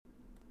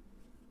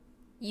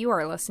You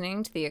are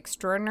listening to the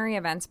Extraordinary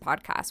Events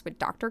Podcast with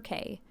Dr.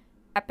 K,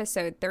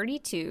 episode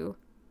 32,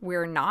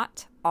 We're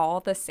Not All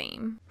the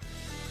Same.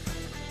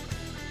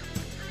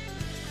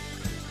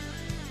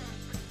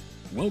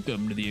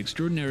 Welcome to the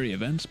Extraordinary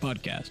Events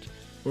Podcast,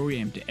 where we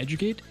aim to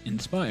educate,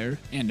 inspire,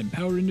 and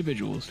empower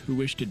individuals who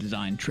wish to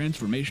design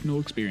transformational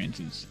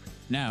experiences.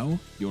 Now,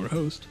 your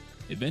host,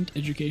 Event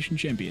Education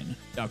Champion,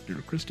 Dr.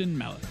 Kristen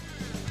Mallett.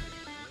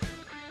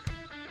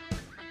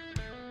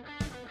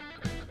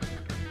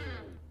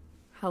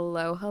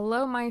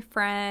 Hello, my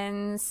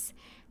friends.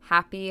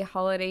 Happy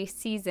holiday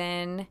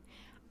season.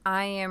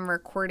 I am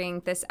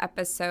recording this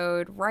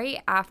episode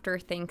right after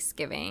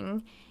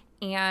Thanksgiving.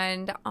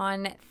 And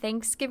on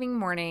Thanksgiving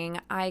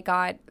morning, I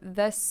got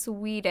the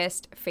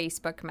sweetest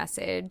Facebook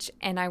message,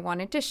 and I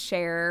wanted to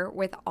share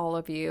with all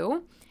of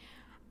you.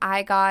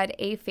 I got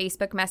a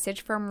Facebook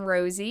message from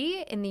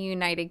Rosie in the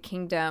United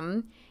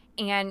Kingdom,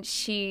 and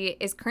she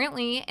is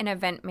currently an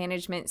event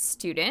management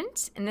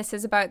student. And this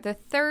is about the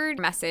third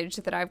message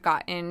that I've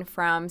gotten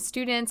from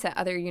students at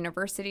other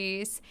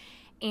universities.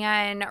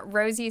 And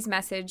Rosie's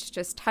message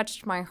just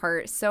touched my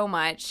heart so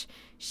much.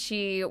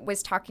 She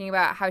was talking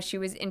about how she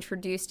was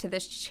introduced to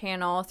this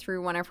channel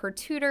through one of her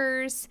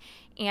tutors,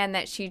 and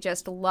that she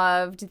just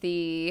loved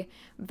the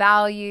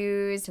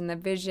values and the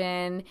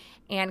vision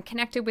and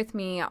connected with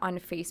me on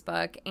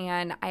Facebook.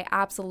 And I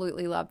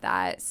absolutely love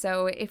that.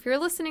 So if you're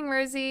listening,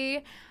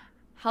 Rosie,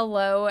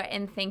 hello,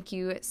 and thank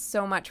you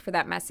so much for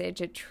that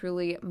message. It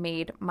truly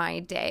made my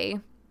day.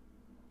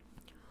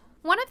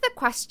 One of the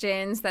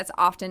questions that's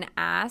often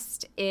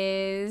asked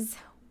is,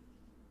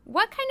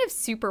 what kind of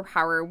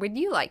superpower would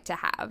you like to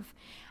have?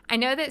 I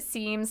know that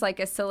seems like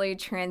a silly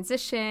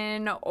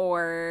transition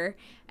or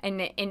an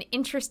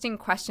interesting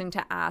question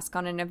to ask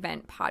on an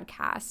event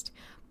podcast,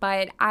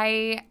 but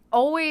I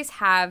always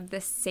have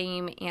the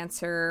same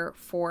answer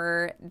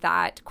for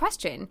that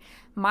question.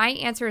 My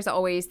answer is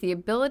always the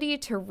ability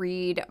to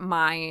read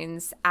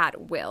minds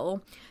at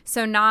will.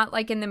 So not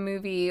like in the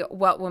movie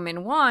What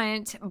Women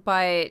Want,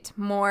 but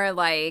more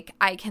like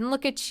I can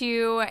look at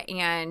you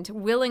and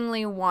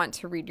willingly want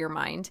to read your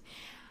mind.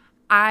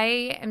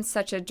 I am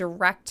such a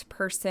direct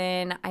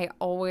person. I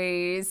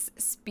always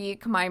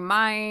speak my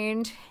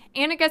mind,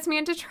 and it gets me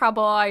into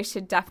trouble. I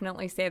should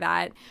definitely say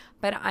that.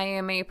 But I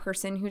am a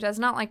person who does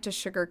not like to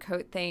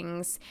sugarcoat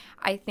things.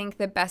 I think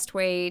the best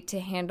way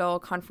to handle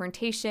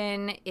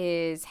confrontation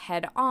is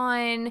head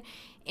on.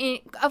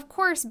 Of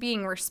course,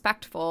 being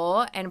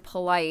respectful and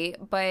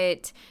polite,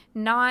 but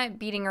not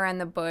beating around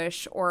the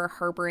bush or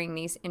harboring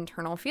these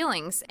internal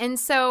feelings. And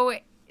so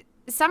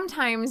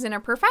sometimes in a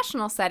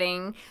professional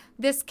setting,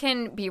 this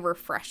can be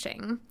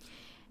refreshing.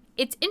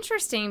 It's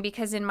interesting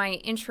because in my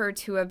Intro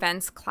to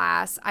Events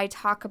class, I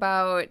talk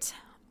about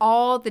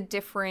all the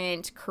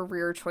different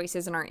career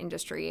choices in our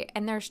industry,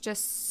 and there's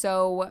just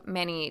so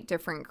many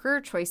different career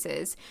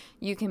choices.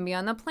 You can be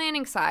on the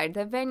planning side,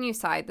 the venue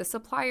side, the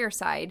supplier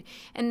side,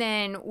 and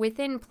then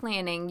within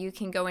planning, you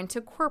can go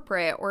into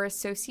corporate or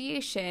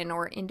association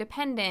or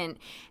independent,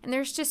 and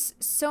there's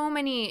just so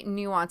many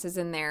nuances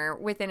in there.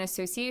 Within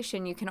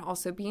association, you can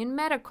also be in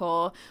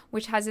medical,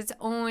 which has its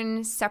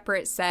own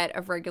separate set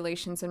of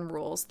regulations and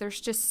rules.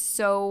 There's just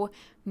so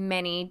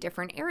many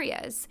different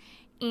areas.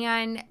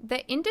 And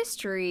the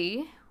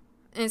industry,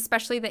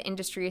 especially the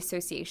industry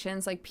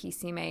associations like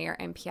PCMA or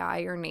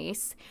MPI or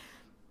NACE,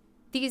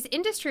 these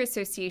industry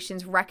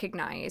associations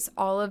recognize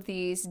all of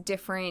these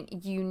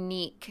different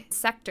unique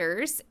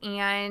sectors,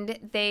 and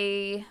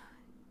they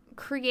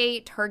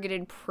create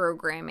targeted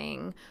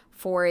programming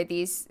for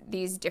these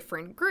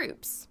different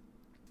groups.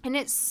 And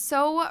it's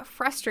so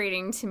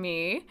frustrating to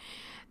me,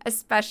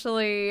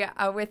 especially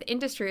with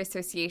industry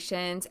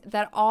associations,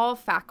 that all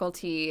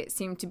faculty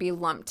seem to be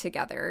lumped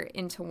together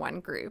into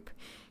one group.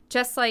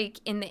 Just like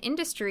in the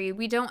industry,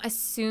 we don't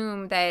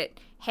assume that,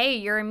 hey,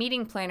 you're a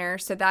meeting planner,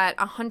 so that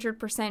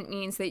 100%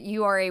 means that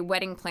you are a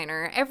wedding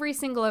planner. Every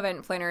single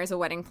event planner is a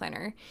wedding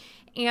planner.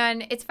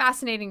 And it's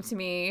fascinating to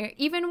me,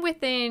 even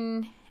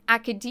within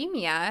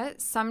academia,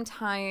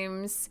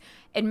 sometimes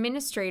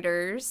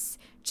administrators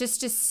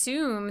just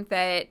assume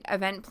that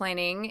event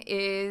planning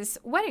is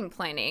wedding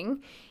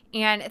planning.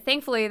 And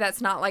thankfully, that's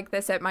not like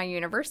this at my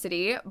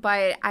university,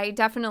 but I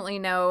definitely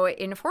know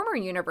in former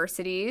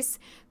universities,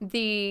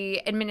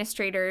 the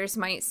administrators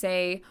might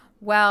say,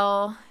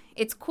 well,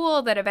 it's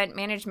cool that event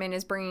management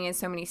is bringing in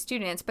so many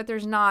students, but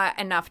there's not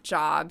enough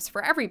jobs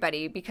for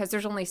everybody because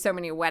there's only so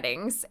many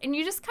weddings. And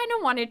you just kind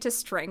of wanted to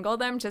strangle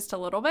them just a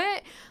little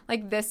bit.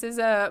 Like, this is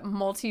a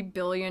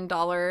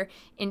multi-billion-dollar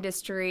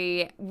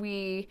industry.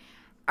 We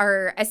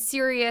are a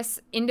serious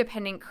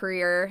independent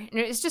career, and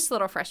it's just a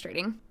little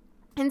frustrating.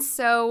 And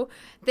so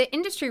the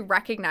industry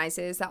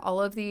recognizes that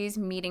all of these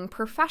meeting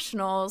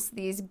professionals,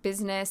 these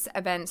business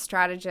event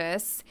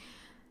strategists,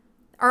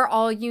 are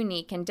all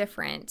unique and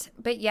different,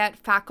 but yet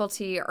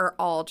faculty are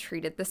all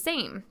treated the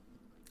same.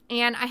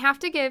 And I have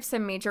to give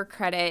some major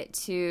credit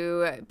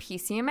to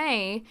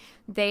PCMA.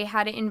 They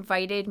had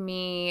invited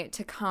me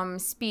to come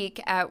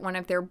speak at one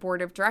of their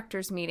board of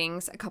directors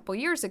meetings a couple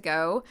years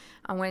ago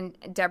when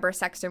Deborah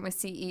Sexton was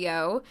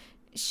CEO.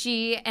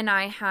 she and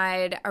I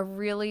had a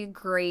really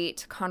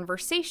great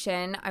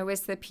conversation. I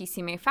was the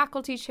PCMA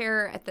faculty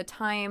chair at the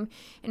time,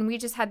 and we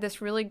just had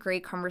this really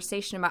great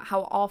conversation about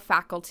how all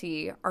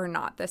faculty are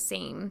not the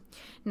same.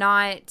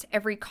 Not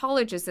every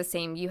college is the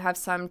same. You have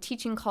some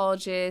teaching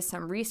colleges,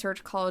 some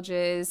research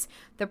colleges.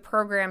 The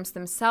programs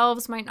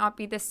themselves might not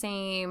be the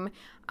same.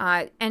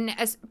 And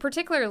as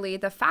particularly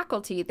the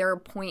faculty, their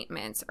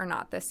appointments are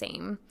not the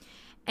same.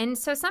 And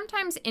so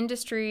sometimes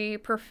industry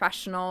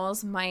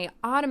professionals might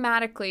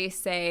automatically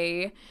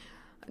say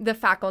the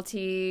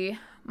faculty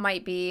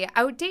might be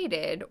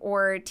outdated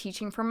or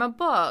teaching from a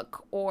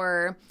book,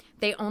 or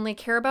they only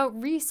care about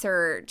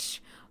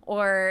research,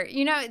 or,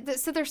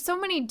 so there's so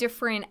many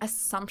different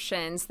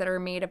assumptions that are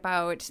made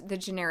about the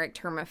generic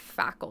term of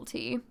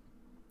faculty.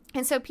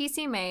 And so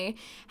PCMA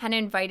had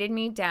invited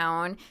me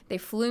down. They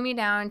flew me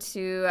down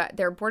to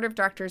their board of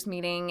directors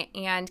meeting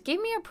and gave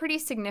me a pretty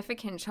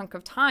significant chunk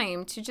of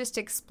time to just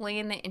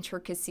explain the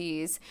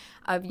intricacies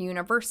of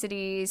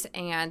universities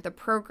and the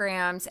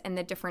programs and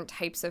the different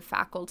types of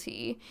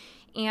faculty,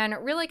 and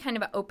really kind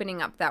of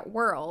opening up that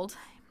world.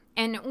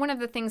 And one of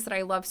the things that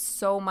I love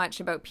so much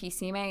about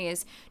PCMA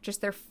is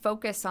just their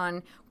focus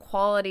on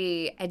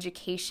quality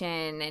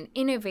education and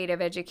innovative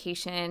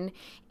education,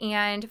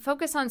 and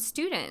focus on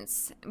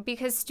students,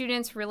 because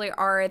students really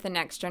are the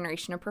next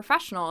generation of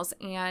professionals,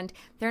 and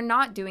they're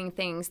not doing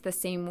things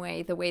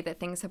the way that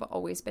things have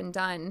always been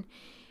done.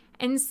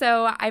 And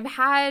so I've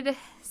had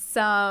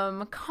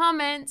some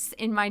comments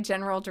in my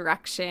general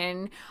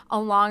direction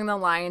along the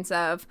lines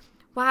of,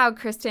 "Wow,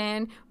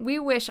 Kristen, we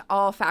wish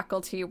all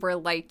faculty were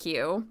like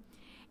you."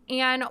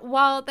 And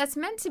while that's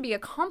meant to be a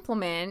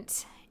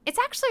compliment, it's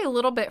actually a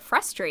little bit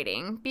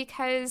frustrating,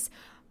 because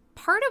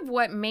part of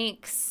what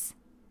makes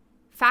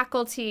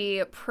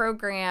faculty,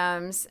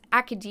 programs,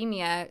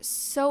 academia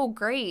so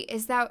great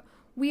is that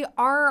we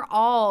are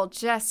all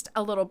just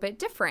a little bit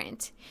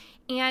different.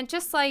 And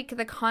just like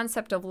the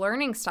concept of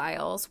learning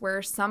styles,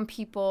 where some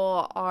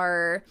people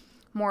are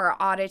more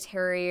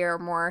auditory or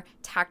more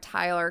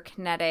tactile or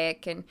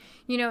kinetic, and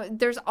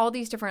there's all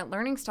these different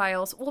learning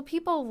styles. Well,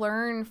 people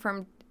learn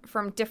from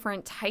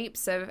different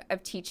types of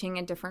teaching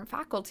and different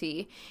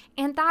faculty,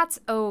 and that's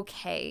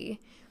okay.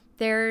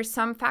 There's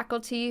some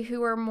faculty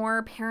who are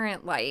more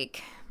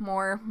parent-like,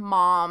 more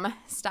mom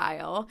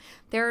style.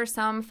 There are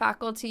some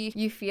faculty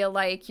you feel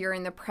like you're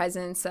in the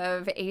presence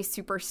of a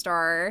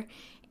superstar,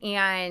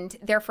 and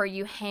therefore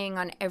you hang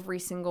on every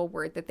single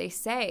word that they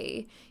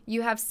say.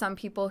 You have some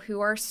people who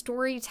are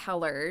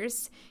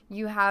storytellers.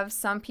 You have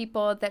some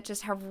people that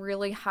just have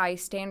really high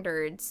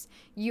standards.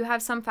 You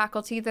have some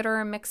faculty that are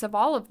a mix of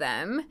all of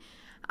them.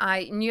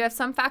 And you have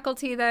some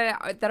faculty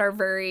that are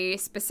very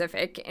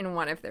specific in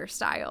one of their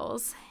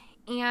styles.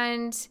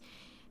 And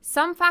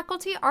some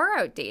faculty are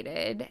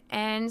outdated,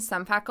 and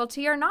some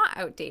faculty are not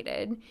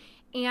outdated.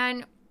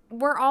 And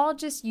we're all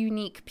just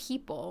unique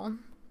people.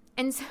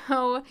 And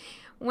so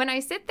when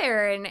I sit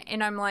there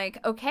and I'm like,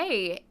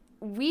 okay,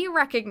 we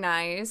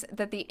recognize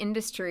that the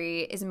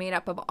industry is made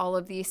up of all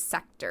of these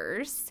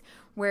sectors,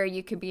 where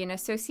you could be an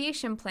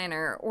association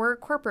planner or a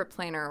corporate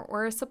planner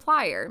or a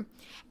supplier.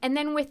 And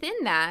then within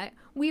that,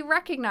 we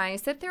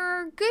recognize that there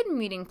are good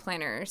meeting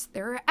planners,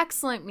 there are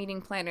excellent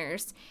meeting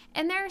planners,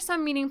 and there are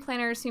some meeting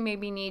planners who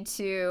maybe need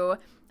to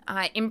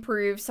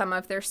improve some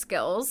of their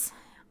skills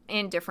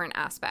in different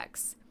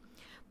aspects.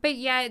 But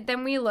yet,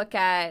 then we look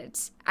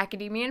at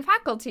academia and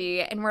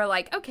faculty, and we're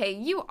like, okay,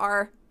 you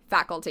are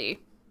faculty.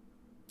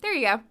 There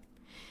you go.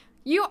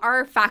 You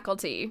are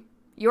faculty.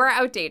 You are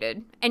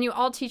outdated, and you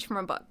all teach from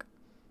a book.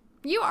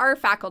 You are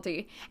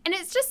faculty. And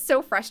it's just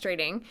so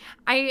frustrating.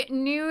 I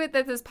knew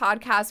that this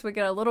podcast would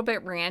get a little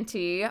bit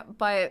ranty,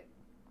 but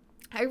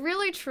I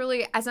really,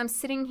 truly, as I'm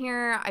sitting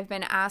here, I've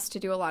been asked to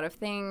do a lot of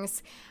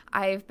things.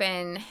 I've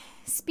been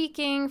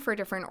speaking for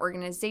different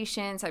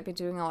organizations. I've been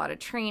doing a lot of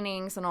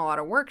trainings and a lot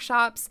of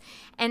workshops.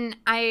 And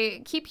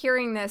I keep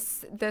hearing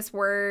this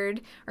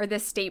word or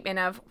this statement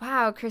of,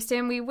 "Wow,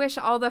 Kristen, we wish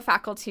all the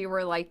faculty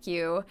were like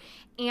you."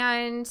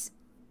 And,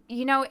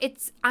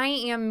 I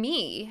am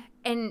me.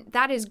 And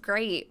that is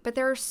great. But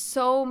there are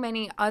so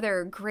many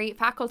other great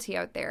faculty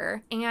out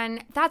there.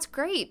 And that's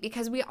great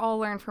because we all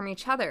learn from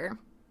each other.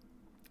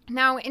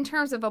 Now, in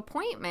terms of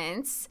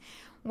appointments,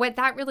 what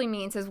that really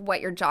means is what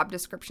your job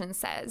description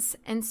says.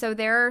 And so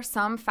there are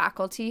some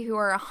faculty who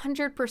are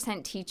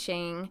 100%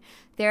 teaching.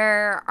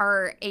 There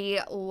are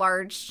a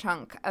large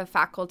chunk of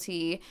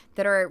faculty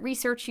that are at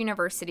research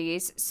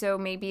universities. So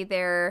maybe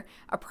they're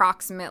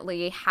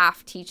approximately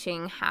half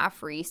teaching,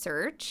 half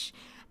research.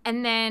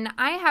 And then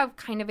I have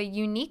kind of a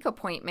unique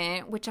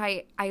appointment, which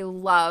I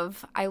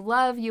love. I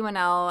love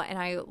UNL, and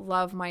I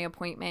love my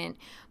appointment.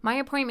 My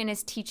appointment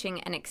is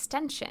teaching and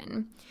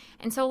extension.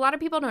 And so a lot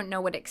of people don't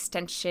know what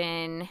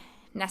extension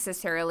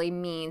necessarily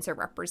means or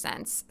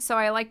represents. So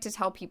I like to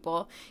tell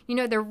people,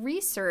 the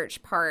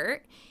research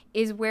part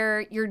is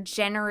where you're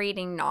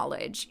generating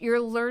knowledge.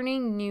 You're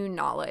learning new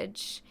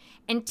knowledge.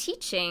 And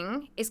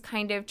teaching is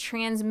kind of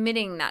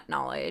transmitting that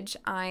knowledge.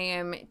 I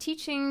am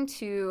teaching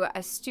to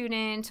a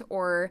student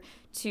or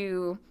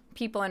to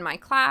people in my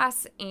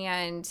class,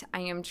 and I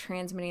am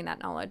transmitting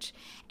that knowledge.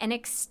 And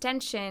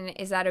extension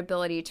is that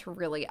ability to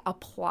really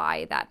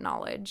apply that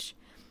knowledge.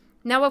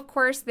 Now, of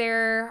course,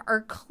 there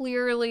are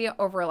clearly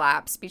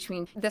overlaps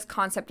between this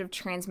concept of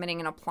transmitting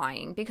and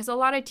applying, because a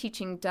lot of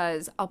teaching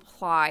does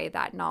apply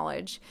that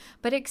knowledge.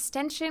 But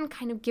extension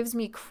kind of gives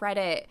me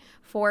credit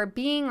for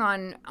being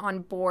on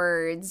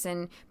boards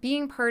and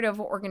being part of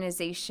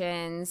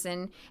organizations,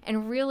 and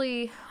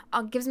really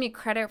gives me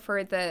credit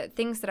for the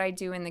things that I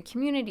do in the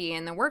community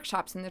and the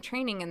workshops and the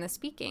training and the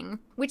speaking,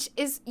 which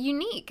is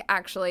unique,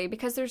 actually,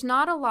 because there's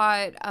not a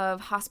lot of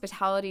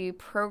hospitality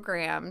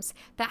programs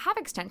that have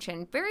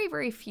extension. Very,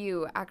 very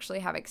few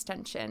actually have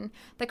extension.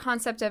 The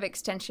concept of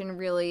extension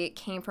really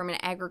came from an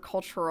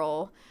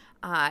agricultural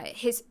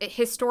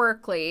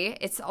historically,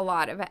 it's a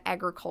lot of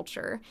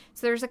agriculture.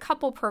 So there's a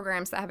couple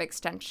programs that have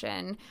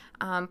extension,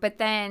 but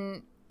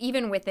then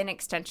even within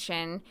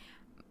extension,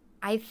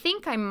 I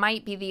think I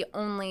might be the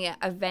only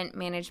event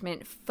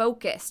management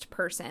focused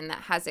person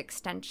that has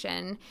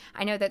extension.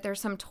 I know that there's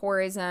some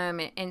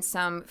tourism and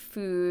some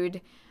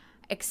food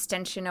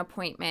extension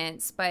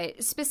appointments,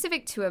 but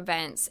specific to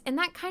events, and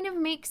that kind of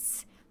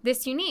makes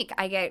this unique.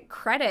 I get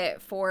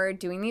credit for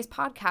doing these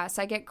podcasts.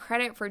 I get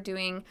credit for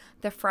doing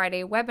the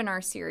Friday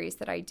webinar series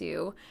that I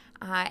do.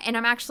 And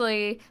I'm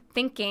actually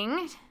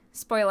thinking,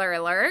 spoiler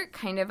alert,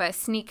 kind of a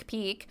sneak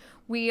peek,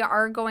 we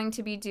are going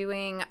to be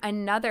doing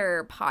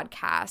another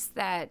podcast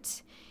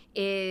that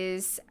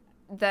is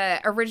the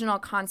original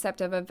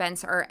concept of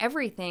Events Are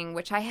Everything,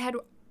 which I had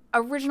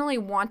originally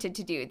wanted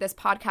to do. This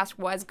podcast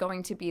was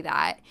going to be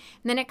that.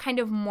 And then it kind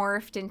of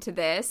morphed into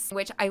this,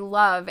 which I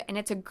love, and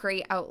it's a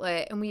great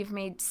outlet. And we've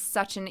made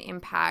such an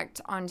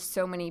impact on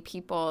so many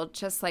people,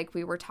 just like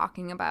we were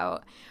talking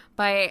about.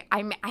 But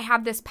I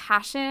have this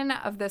passion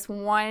of this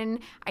one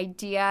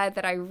idea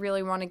that I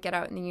really want to get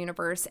out in the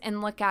universe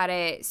and look at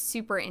it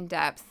super in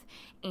depth.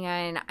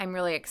 And I'm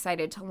really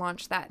excited to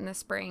launch that in the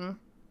spring.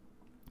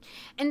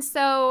 And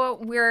so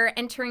we're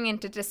entering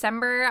into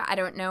December. I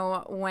don't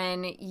know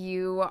when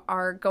you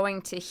are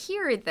going to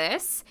hear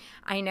this.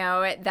 I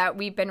know that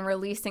we've been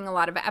releasing a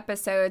lot of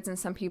episodes and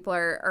some people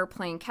are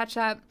playing catch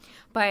up.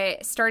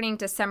 But starting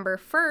December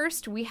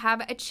 1st, we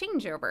have a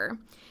changeover.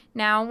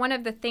 Now, one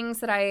of the things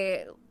that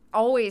I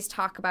always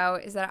talk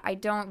about is that I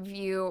don't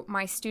view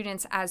my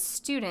students as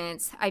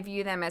students. I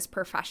view them as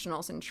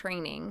professionals in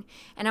training,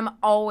 and I'm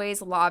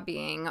always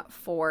lobbying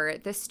for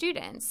the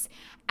students.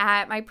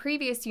 At my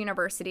previous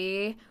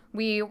university,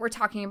 we were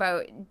talking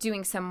about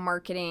doing some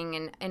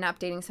marketing and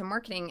updating some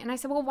marketing. And I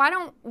said, well, why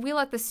don't we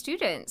let the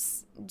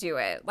students do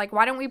it? Like,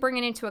 why don't we bring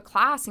it into a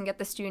class and get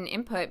the student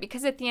input?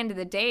 Because at the end of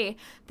the day,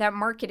 that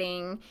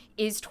marketing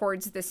is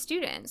towards the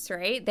students,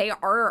 right? They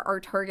are our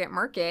target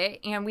market,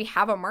 and we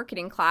have a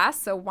marketing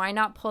class. So why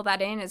not pull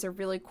that in as a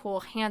really cool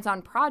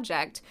hands-on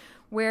project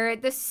where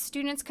the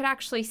students could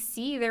actually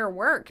see their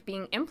work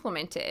being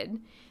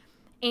implemented?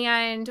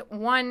 And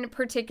one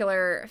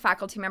particular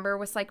faculty member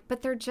was like,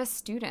 but they're just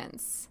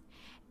students.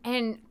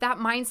 And that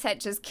mindset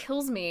just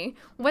kills me.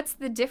 What's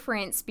the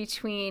difference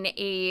between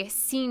a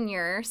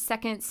senior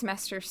second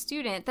semester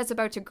student that's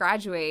about to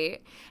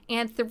graduate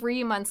and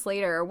 3 months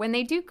later when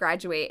they do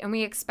graduate and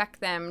we expect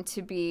them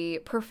to be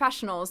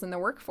professionals in the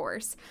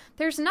workforce?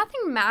 There's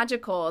nothing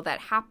magical that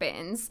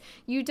happens.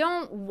 You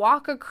don't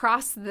walk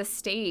across the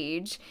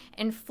stage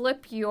and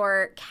flip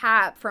your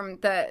cap from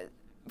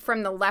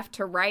the left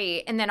to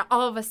right, and then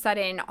all of a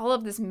sudden, all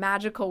of this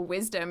magical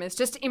wisdom is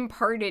just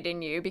imparted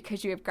in you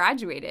because you have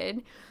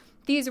graduated.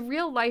 These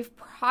real life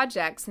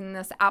projects in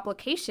this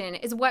application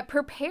is what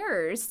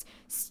prepares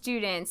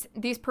students,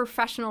 these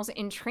professionals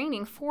in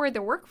training, for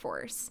the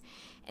workforce.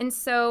 And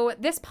so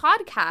this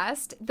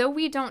podcast, though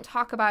we don't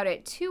talk about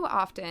it too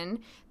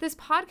often, this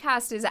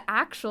podcast is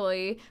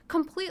actually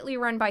completely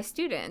run by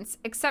students,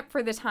 except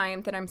for the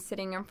time that I'm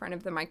sitting in front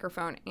of the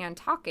microphone and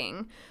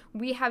talking.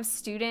 We have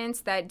students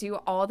that do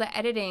all the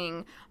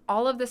editing.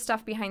 All of the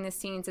stuff behind the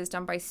scenes is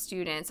done by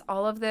students.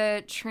 All of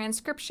the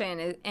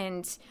transcription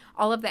and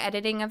all of the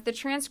editing of the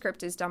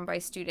transcript is done by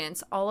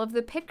students. All of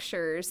the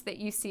pictures that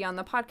you see on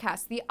the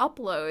podcast, the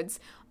uploads,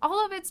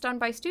 all of it's done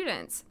by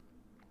students.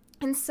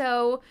 And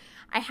so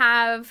I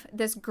have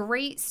this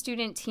great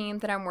student team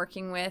that I'm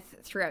working with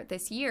throughout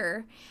this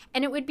year,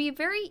 and it would be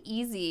very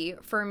easy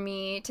for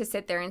me to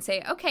sit there and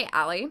say, okay,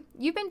 Allie,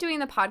 you've been doing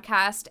the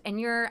podcast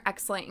and you're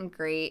excellent and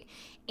great,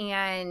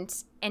 and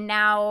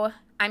now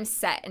I'm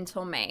set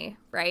until May,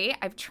 right?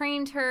 I've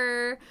trained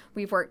her,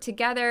 we've worked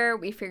together,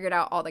 we figured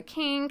out all the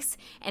kinks,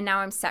 and now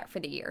I'm set for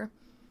the year.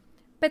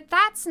 But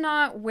that's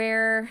not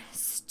where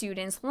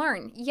students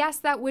learn. Yes,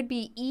 that would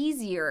be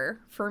easier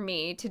for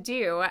me to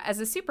do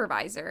as a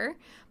supervisor,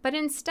 but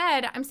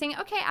instead I'm saying,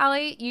 okay,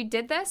 Allie, you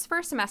did this for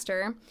a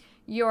semester.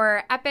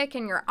 You're epic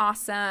and you're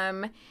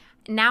awesome.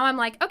 Now I'm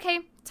like, okay,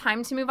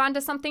 time to move on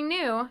to something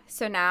new.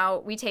 So now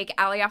we take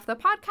Allie off the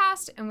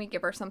podcast and we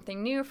give her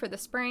something new for the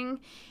spring.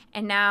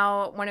 And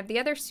now one of the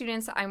other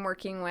students I'm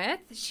working with,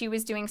 she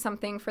was doing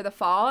something for the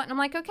fall. And I'm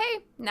like, okay,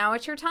 now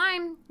it's your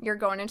time. You're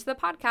going into the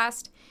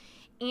podcast.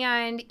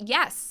 And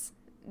yes,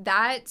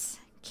 that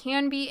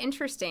can be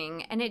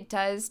interesting and it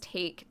does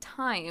take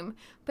time,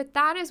 but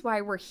that is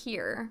why we're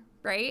here,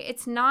 right?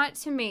 It's not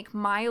to make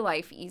my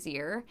life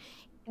easier.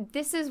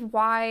 This is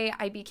why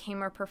I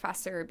became a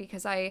professor,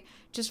 because I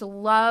just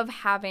love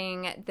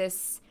having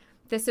this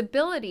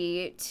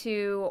ability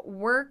to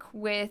work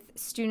with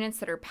students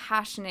that are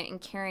passionate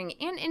and caring,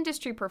 and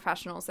industry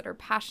professionals that are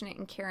passionate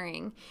and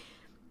caring.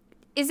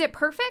 Is it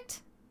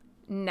perfect?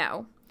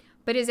 No.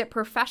 But is it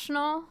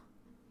professional?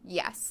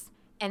 Yes.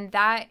 And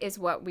that is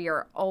what we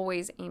are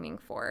always aiming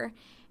for.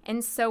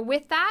 And so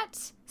with that,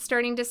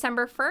 starting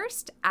December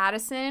 1st,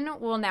 Addison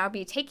will now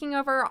be taking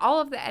over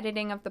all of the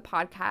editing of the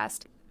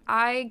podcast.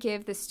 I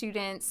give the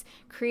students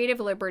creative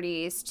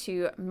liberties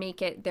to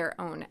make it their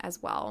own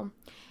as well.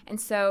 And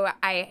so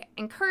I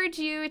encourage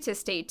you to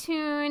stay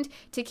tuned,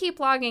 to keep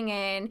logging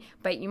in,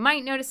 but you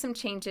might notice some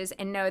changes,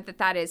 and know that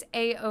that is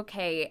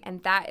A-okay,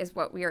 and that is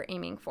what we are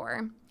aiming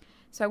for.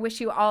 So I wish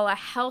you all a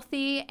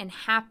healthy and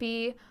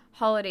happy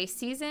holiday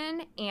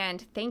season,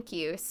 and thank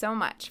you so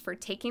much for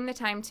taking the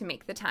time to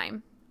make the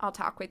time. I'll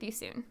talk with you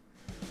soon.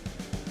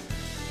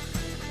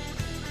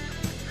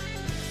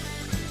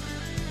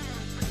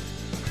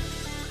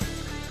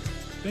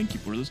 Thank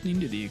you for listening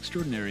to the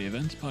Extraordinary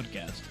Events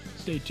Podcast.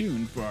 Stay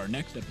tuned for our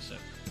next episode.